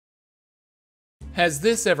Has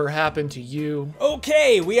this ever happened to you?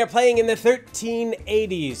 Okay, we are playing in the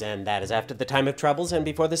 1380s, and that is after the time of troubles and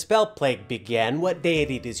before the spell plague began. What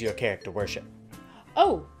deity does your character worship?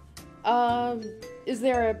 Oh, is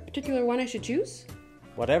there a particular one I should choose?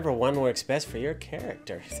 Whatever one works best for your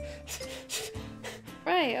character.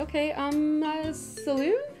 Right, okay,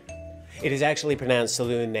 Saloon? It is actually pronounced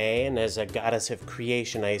Salune, and as a goddess of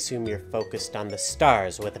creation, I assume you're focused on the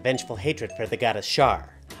stars with a vengeful hatred for the goddess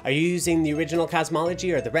Shar. Are you using the original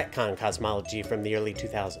cosmology or the retcon cosmology from the early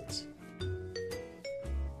 2000s?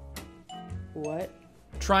 What?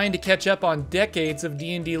 Trying to catch up on decades of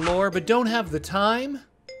D&D lore but don't have the time?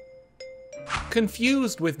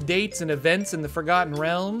 Confused with dates and events in the Forgotten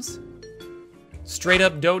Realms? Straight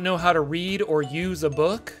up don't know how to read or use a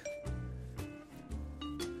book?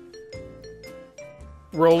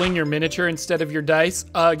 Rolling your miniature instead of your dice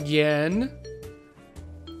again?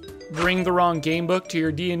 Bring the wrong gamebook to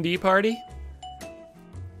your D&D party?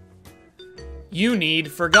 You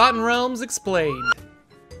need Forgotten Realms Explained.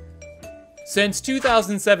 Since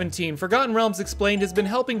 2017, Forgotten Realms Explained has been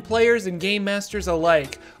helping players and game masters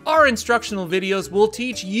alike. Our instructional videos will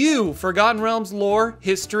teach you Forgotten Realms lore,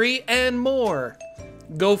 history, and more.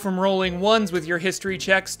 Go from rolling 1s with your history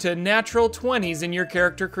checks to natural 20s in your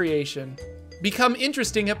character creation. Become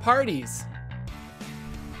interesting at parties.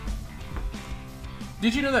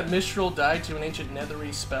 Did you know that Mistral died to an ancient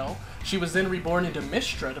Netherese spell? She was then reborn into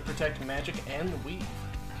Mistra to protect magic and the weave.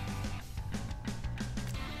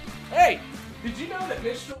 Hey! Did you know that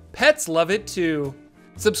Mistral... Pets love it too.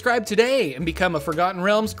 Subscribe today and become a Forgotten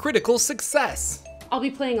Realms critical success. I'll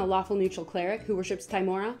be playing a lawful neutral cleric who worships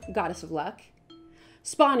Tymora, goddess of luck.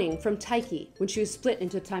 Spawning from Tyche when she was split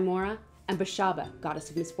into Tymora and Bashaba, goddess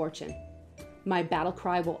of misfortune. My battle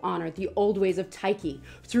cry will honor the old ways of Tyche.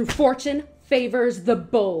 Through fortune favors the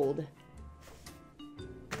bold.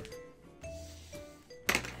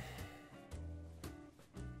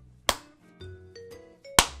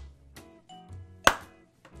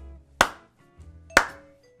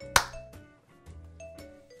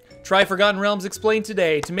 Try Forgotten Realms Explained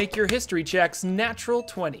today to make your history checks natural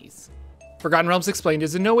 20s. Forgotten Realms Explained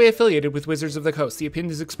is in no way affiliated with Wizards of the Coast. The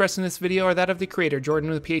opinions expressed in this video are that of the creator, Jordan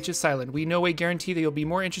with PH is silent. We in no way guarantee that you'll be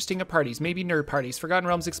more interesting at parties, maybe nerd parties. Forgotten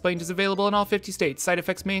Realms Explained is available in all 50 states. Side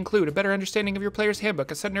effects may include a better understanding of your player's handbook,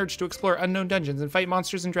 a sudden urge to explore unknown dungeons and fight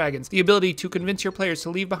monsters and dragons, the ability to convince your players to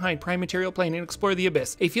leave behind Prime Material Plane and explore the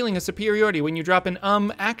abyss, a feeling of superiority when you drop an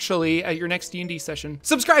actually at your next D&D session.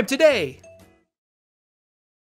 Subscribe today!